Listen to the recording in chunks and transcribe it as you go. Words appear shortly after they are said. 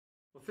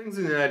Things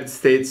in the United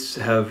States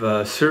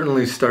have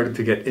certainly started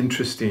to get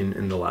interesting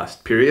in the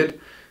last period.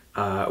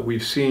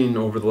 We've seen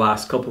over the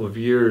last couple of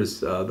years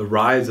the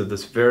rise of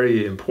this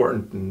very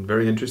important and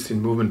very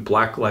interesting movement,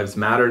 Black Lives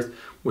Matter,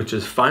 which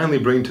is finally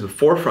bringing to the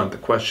forefront the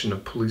question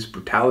of police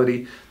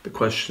brutality. The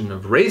question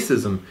of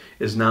racism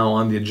is now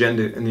on the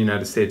agenda in the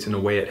United States in a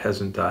way it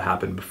hasn't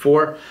happened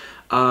before.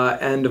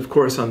 And of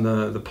course, on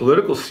the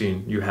political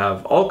scene, you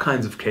have all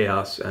kinds of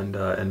chaos and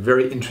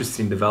very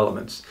interesting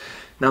developments.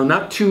 Now,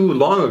 not too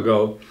long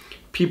ago,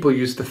 people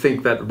used to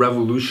think that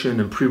revolution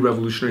and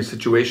pre-revolutionary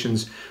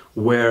situations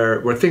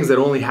were things that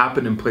only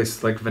happened in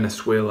places like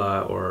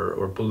Venezuela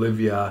or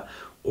Bolivia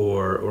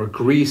or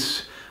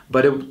Greece,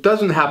 but it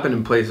doesn't happen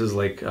in places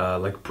like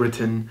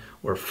Britain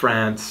or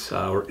France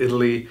or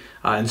Italy,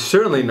 and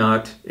certainly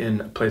not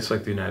in a place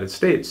like the United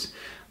States.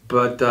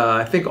 But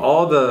I think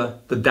all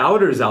the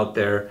doubters out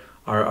there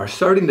are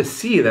starting to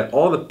see that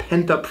all the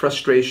pent-up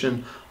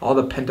frustration, all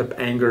the pent-up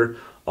anger,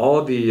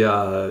 all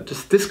the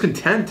just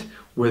discontent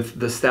with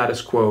the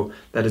status quo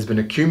that has been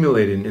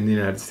accumulating in the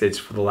United States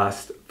for the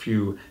last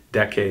few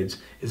decades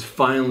is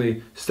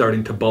finally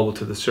starting to bubble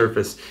to the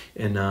surface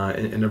in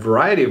a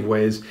variety of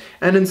ways,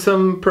 and in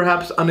some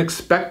perhaps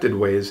unexpected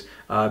ways,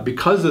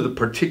 because of the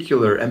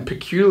particular and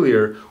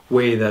peculiar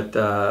way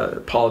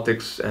that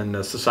politics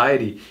and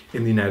society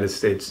in the United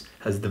States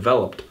has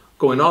developed,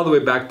 going all the way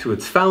back to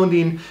its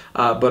founding,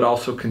 but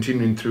also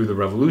continuing through the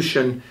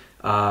Revolution,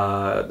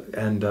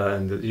 and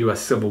the U.S.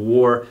 Civil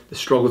War, the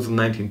struggles in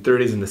the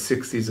 1930s and the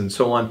 60s and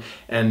so on.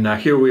 And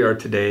here we are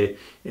today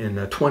in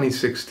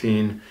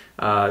 2016,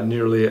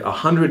 nearly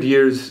 100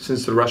 years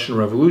since the Russian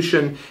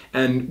Revolution,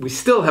 and we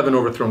still haven't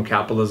overthrown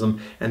capitalism,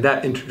 and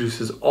that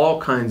introduces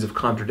all kinds of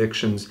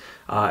contradictions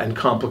and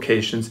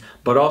complications,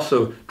 but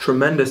also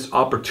tremendous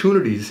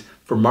opportunities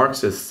for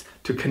Marxists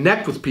to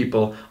connect with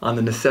people on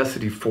the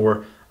necessity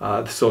for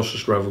the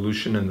socialist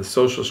revolution and the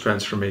socialist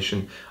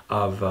transformation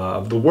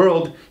of the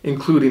world,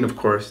 including, of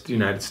course, the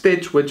United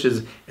States, which is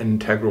an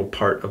integral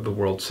part of the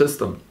world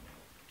system.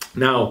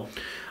 Now,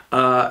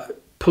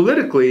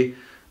 politically,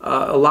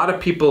 a lot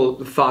of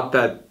people thought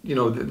that,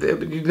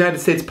 the United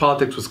States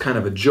politics was kind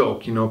of a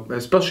joke,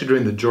 especially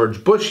during the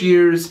George Bush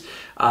years.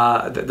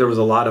 There was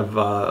a lot of,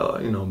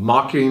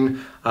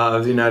 mocking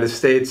of the United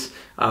States.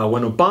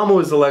 When Obama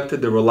was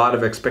elected, there were a lot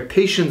of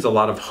expectations, a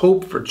lot of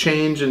hope for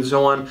change and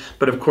so on.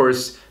 But of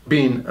course,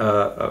 being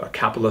a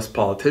capitalist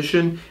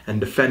politician and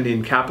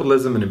defending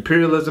capitalism and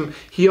imperialism,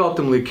 he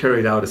ultimately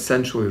carried out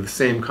essentially the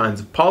same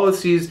kinds of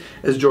policies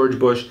as George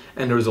Bush,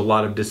 and there was a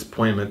lot of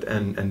disappointment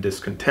and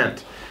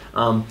discontent.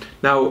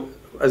 Now,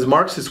 as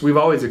Marxists, we've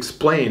always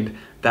explained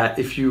that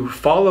if you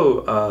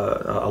follow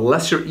a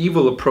lesser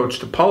evil approach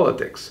to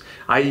politics,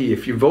 i.e.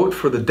 if you vote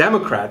for the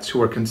Democrats,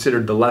 who are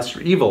considered the lesser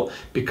evil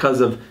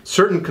because of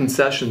certain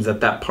concessions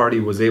that party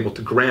was able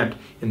to grant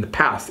in the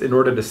past in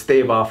order to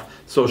stave off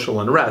social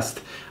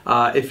unrest,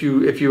 if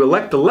you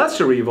elect the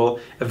lesser evil,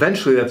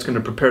 eventually that's going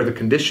to prepare the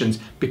conditions,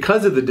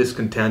 because of the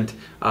discontent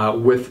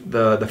with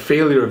the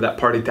failure of that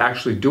party to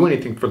actually do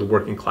anything for the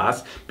working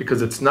class,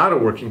 because it's not a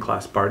working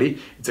class party,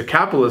 it's a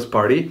capitalist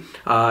party,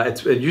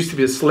 it used to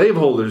be a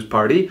slaveholders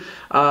party.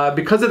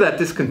 Because of that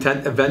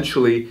discontent,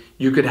 eventually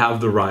you could have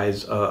the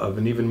rise of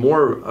an even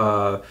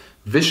more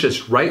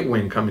vicious right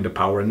wing coming to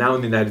power. And now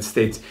in the United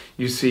States,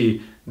 you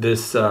see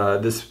this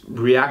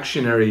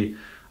reactionary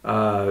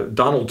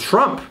Donald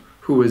Trump,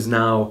 who is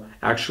now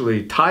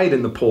actually tied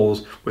in the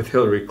polls with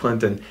Hillary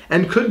Clinton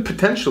and could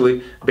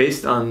potentially,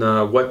 based on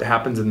what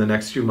happens in the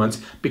next few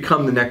months,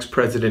 become the next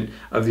president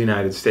of the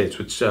United States,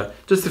 which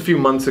just a few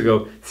months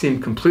ago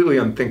seemed completely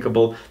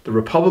unthinkable. The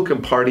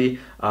Republican Party,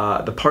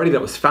 the party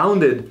that was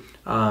founded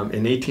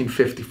in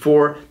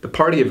 1854, the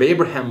party of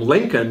Abraham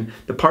Lincoln,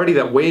 the party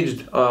that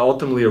waged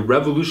ultimately a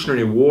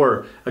revolutionary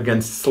war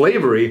against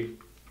slavery,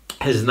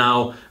 has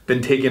now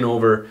been taken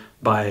over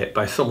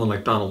by someone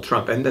like Donald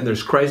Trump. And then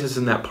there's crisis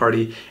in that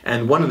party.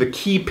 And one of the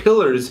key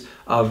pillars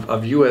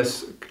of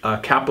U.S.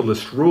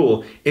 capitalist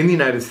rule in the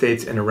United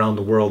States and around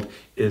the world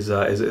is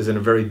in a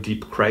very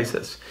deep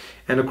crisis.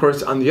 And of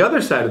course, on the other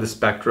side of the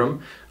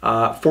spectrum,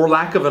 for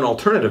lack of an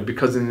alternative,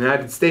 because in the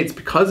United States,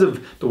 because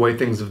of the way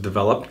things have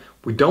developed,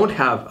 we don't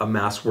have a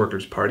mass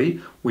workers' party.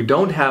 We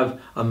don't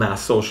have a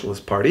mass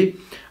socialist party.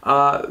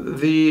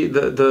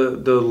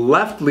 The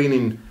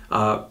left-leaning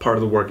part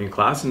of the working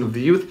class and of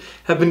the youth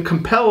have been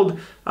compelled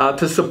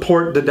to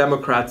support the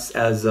Democrats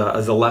as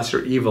a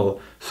lesser evil,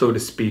 so to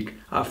speak,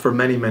 for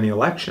many, many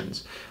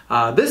elections.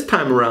 This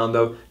time around,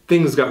 though,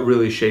 things got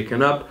really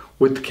shaken up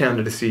with the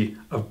candidacy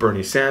of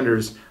Bernie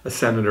Sanders, a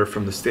senator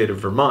from the state of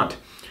Vermont.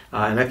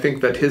 And I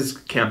think that his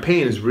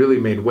campaign has really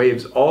made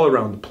waves all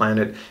around the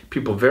planet.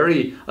 People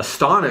very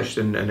astonished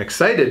and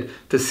excited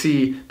to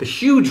see the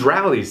huge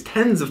rallies,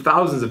 tens of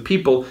thousands of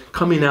people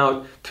coming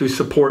out to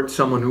support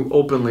someone who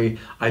openly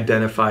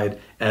identified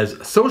as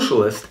a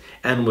socialist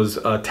and was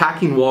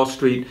attacking Wall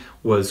Street,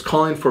 was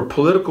calling for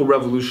political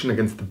revolution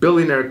against the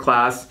billionaire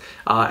class,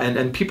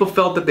 and people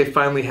felt that they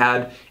finally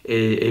had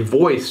a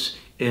voice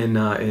in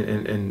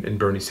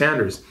Bernie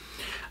Sanders.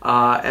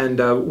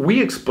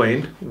 We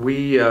explained,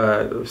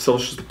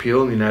 Socialist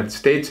Appeal in the United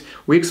States,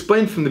 we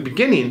explained from the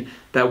beginning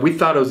that we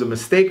thought it was a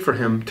mistake for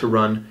him to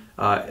run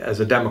as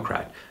a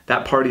Democrat.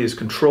 That party is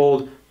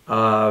controlled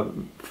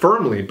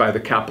firmly by the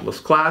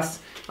capitalist class.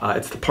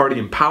 It's the party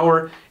in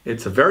power.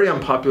 It's a very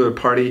unpopular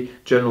party,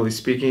 generally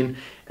speaking,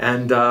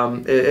 and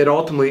it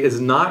ultimately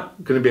is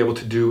not going to be able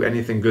to do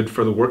anything good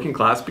for the working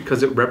class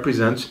because it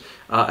represents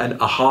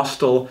a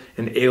hostile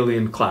and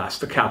alien class,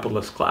 the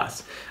capitalist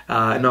class.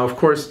 Now, of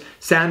course,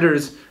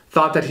 Sanders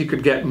thought that he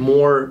could get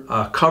more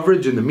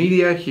coverage in the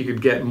media, he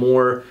could get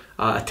more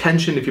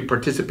attention if he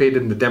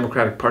participated in the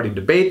Democratic Party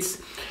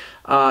debates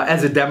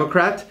as a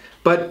Democrat.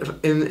 But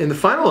in the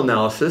final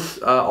analysis,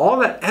 all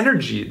that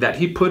energy that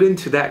he put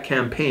into that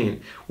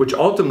campaign, which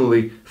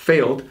ultimately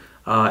failed,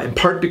 in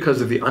part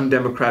because of the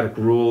undemocratic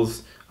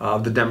rules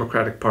of the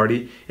Democratic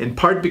Party, in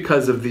part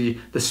because of the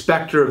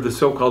specter of the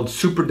so-called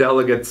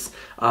superdelegates,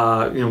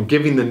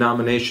 giving the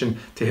nomination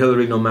to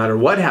Hillary no matter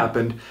what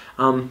happened,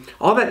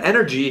 all that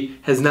energy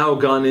has now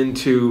gone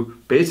into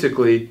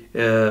basically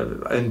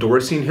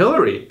endorsing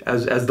Hillary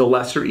as the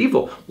lesser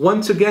evil.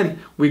 Once again,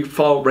 we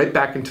fall right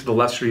back into the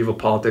lesser evil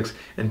politics,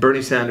 and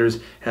Bernie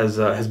Sanders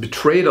has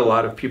betrayed a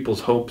lot of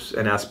people's hopes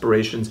and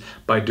aspirations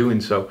by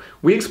doing so.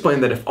 We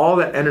explained that if all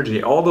that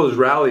energy, all those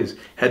rallies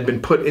had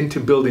been put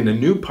into building a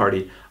new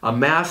party, a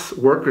mass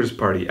workers'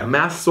 party, a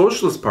mass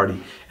socialist party,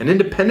 an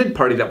independent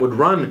party that would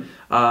run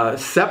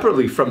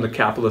separately from the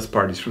capitalist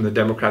parties, from the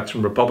Democrats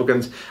and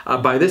Republicans,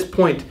 by this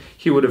point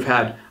he would have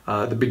had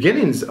the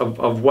beginnings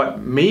of what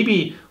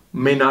may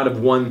not have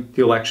won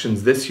the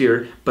elections this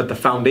year, but the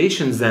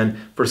foundations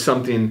then for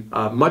something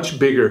much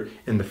bigger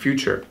in the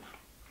future.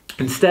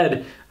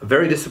 Instead,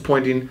 very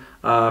disappointing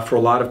for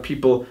a lot of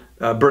people,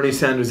 Bernie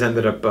Sanders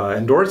ended up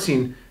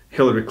endorsing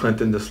Hillary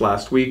Clinton this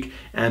last week,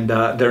 and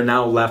they're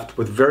now left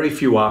with very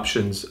few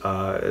options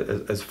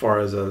as far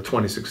as the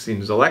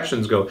 2016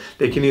 elections go.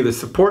 They can either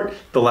support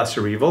the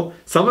lesser evil.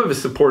 Some of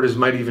his supporters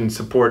might even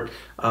support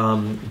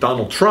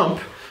Donald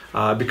Trump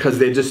because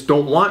they just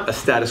don't want a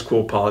status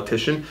quo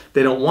politician.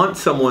 They don't want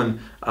someone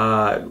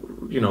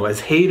as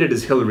hated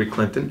as Hillary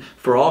Clinton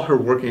for all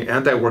her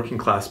anti-working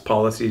class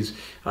policies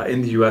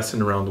in the U.S.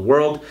 and around the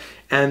world.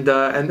 And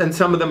then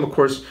some of them, of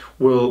course,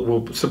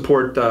 will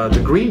support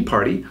the Green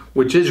Party,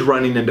 which is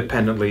running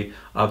independently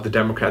of the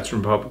Democrats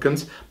and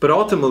Republicans, but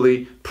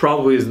ultimately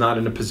probably is not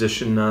in a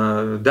position,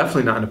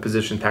 definitely not in a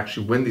position to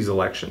actually win these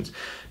elections.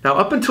 Now,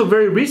 up until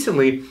very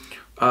recently,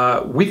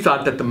 we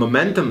thought that the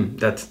momentum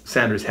that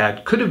Sanders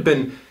had could have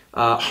been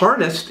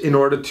harnessed in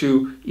order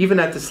to, even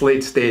at this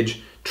late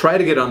stage, try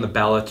to get on the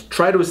ballot,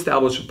 try to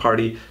establish a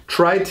party,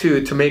 try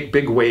to make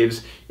big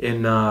waves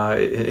in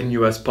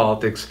U.S.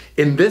 politics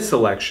in this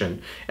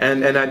election.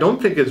 And I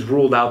don't think it's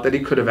ruled out that he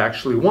could have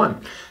actually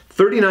won.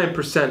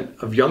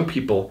 39% of young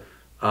people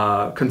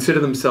consider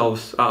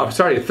themselves,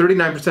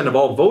 39% of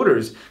all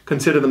voters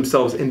consider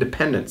themselves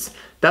independents.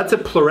 That's a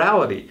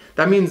plurality.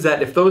 That means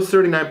that if those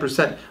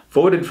 39%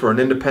 voted for an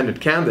independent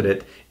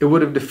candidate, it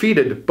would have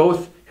defeated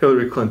both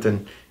Hillary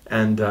Clinton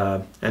and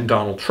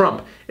Donald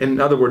Trump. In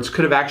other words,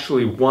 could have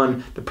actually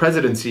won the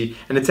presidency,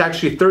 and it's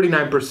actually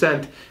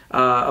 39%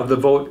 of the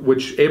vote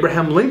which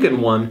Abraham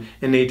Lincoln won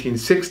in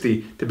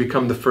 1860 to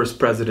become the first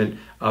president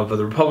of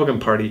the Republican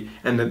Party,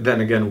 and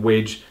then again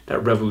wage that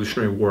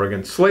revolutionary war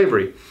against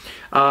slavery.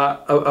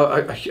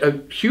 A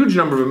huge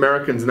number of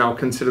Americans now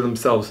consider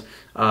themselves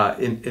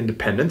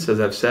independents, as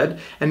I've said,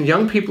 and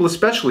young people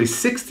especially.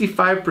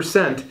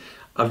 65%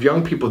 of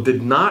young people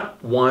did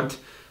not want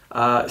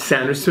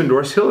Sanders to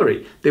endorse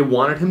Hillary. They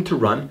wanted him to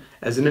run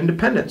as an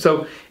independent.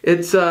 So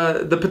it's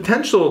the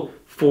potential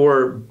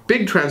for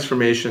big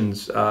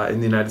transformations in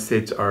the United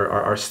States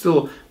are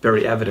still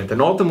very evident.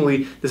 And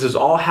ultimately, this is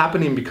all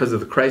happening because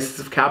of the crisis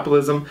of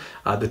capitalism.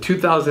 The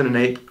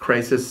 2008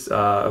 crisis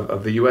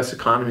of the U.S.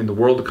 economy and the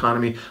world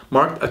economy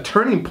marked a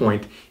turning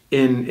point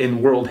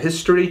in world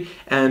history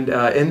and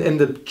in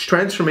the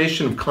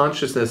transformation of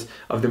consciousness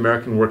of the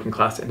American working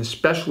class, and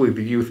especially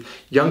the youth,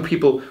 young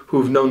people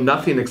who have known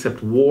nothing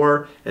except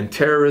war and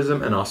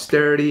terrorism and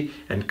austerity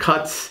and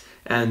cuts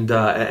and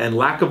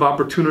lack of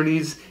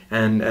opportunities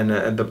and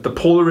the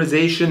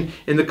polarization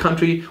in the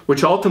country,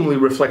 which ultimately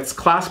reflects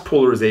class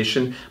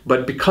polarization,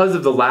 but because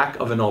of the lack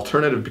of an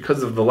alternative,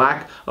 because of the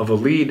lack of a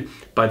lead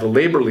by the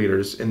labor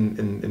leaders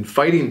in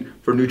fighting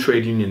for new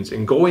trade unions,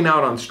 in going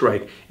out on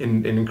strike,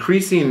 in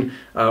increasing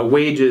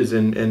wages,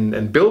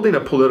 and building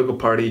a political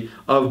party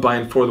of, by,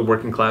 and for the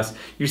working class,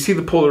 you see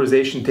the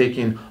polarization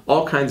taking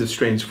all kinds of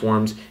strange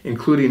forms,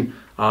 including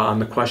on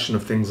the question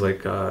of things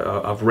like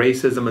of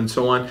racism and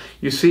so on.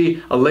 You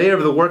see a layer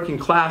of the working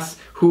class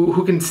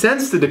who can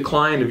sense the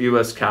decline of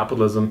U.S.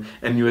 capitalism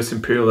and U.S.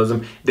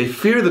 imperialism. They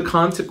fear the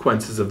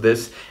consequences of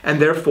this, and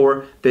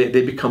therefore they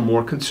become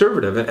more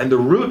conservative. And the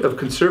root of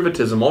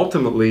conservatism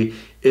ultimately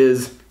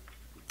is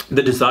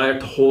the desire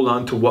to hold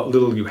on to what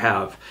little you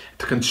have,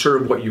 to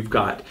conserve what you've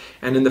got.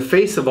 And in the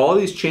face of all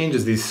these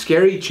changes, these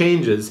scary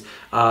changes,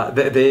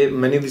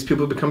 many of these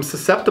people become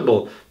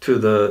susceptible to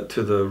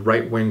the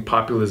right-wing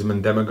populism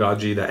and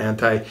demagogy, the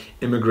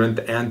anti-immigrant,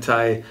 the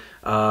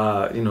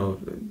Muslim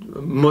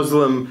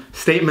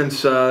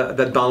statements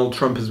that Donald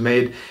Trump has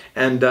made,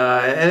 and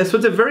so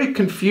it's a very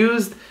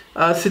confused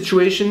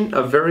situation,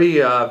 a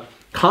very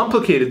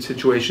complicated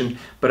situation,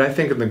 but I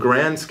think in the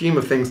grand scheme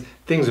of things,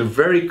 things are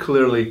very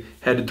clearly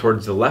headed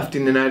towards the left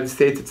in the United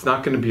States. It's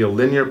not going to be a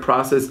linear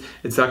process.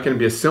 It's not going to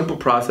be a simple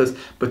process,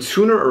 but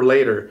sooner or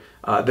later,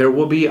 there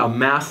will be a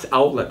mass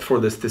outlet for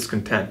this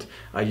discontent.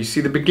 You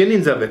see the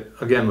beginnings of it,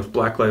 again, with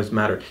Black Lives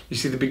Matter. You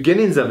see the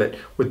beginnings of it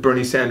with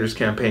Bernie Sanders'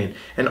 campaign.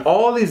 And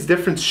all these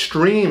different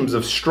streams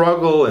of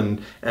struggle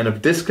and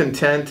of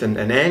discontent and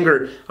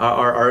anger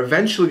are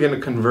eventually going to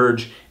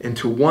converge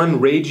into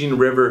one raging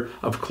river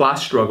of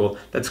class struggle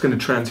that's going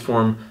to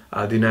transform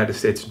the United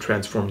States and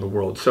transform the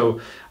world. So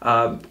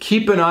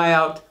keep an eye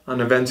out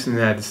on events in the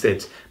United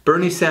States.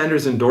 Bernie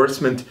Sanders'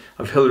 endorsement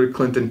of Hillary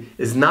Clinton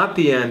is not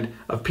the end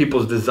of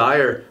people's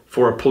desire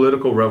for a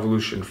political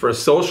revolution, for a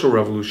social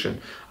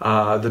revolution,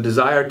 the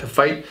desire to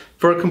fight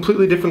for a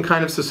completely different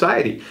kind of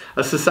society,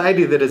 a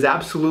society that is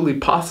absolutely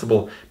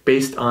possible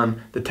based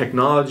on the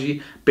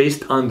technology,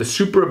 based on the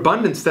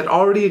superabundance that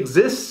already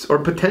exists or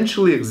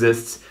potentially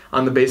exists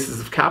on the basis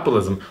of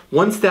capitalism.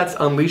 Once that's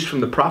unleashed from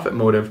the profit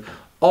motive,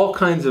 all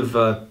kinds of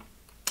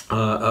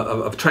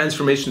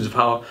transformations of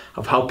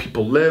how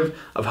people live,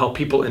 of how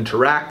people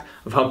interact,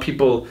 of how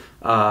people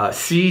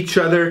see each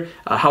other,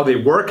 how they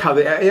work,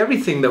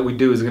 everything that we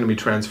do is going to be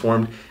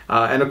transformed.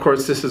 And of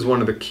course, this is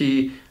one of the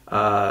key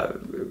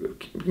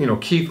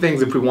key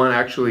things if we want to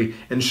actually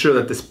ensure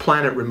that this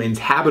planet remains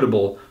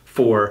habitable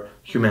for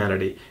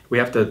humanity. We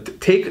have to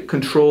take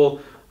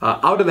control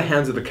out of the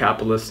hands of the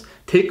capitalists,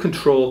 take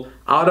control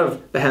out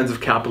of the hands of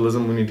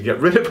capitalism. We need to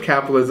get rid of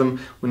capitalism.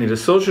 We need a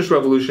socialist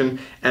revolution,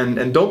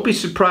 and don't be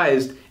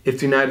surprised if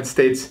the United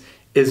States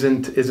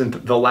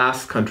isn't the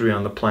last country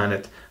on the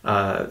planet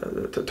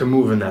to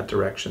move in that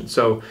direction.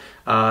 So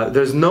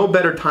there's no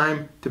better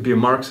time to be a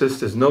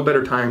Marxist. There's no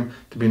better time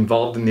to be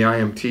involved in the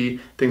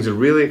IMT. Things are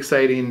really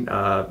exciting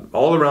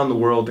all around the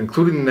world,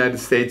 including the United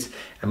States.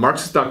 And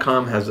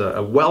Marxist.com has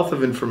a wealth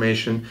of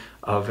information,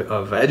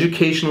 of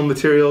educational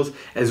materials,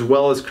 as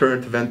well as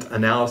current event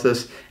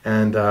analysis,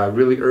 and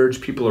really urge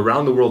people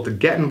around the world to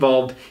get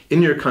involved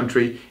in your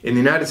country, in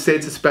the United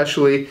States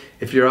especially.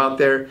 If you're out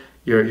there,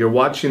 you're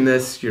watching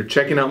this, you're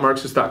checking out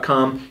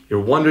Marxist.com,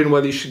 you're wondering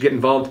whether you should get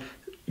involved,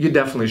 you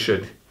definitely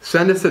should.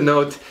 Send us a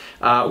note.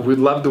 We'd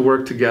love to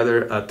work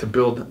together to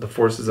build the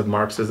forces of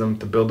Marxism,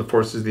 to build the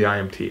forces of the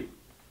IMT.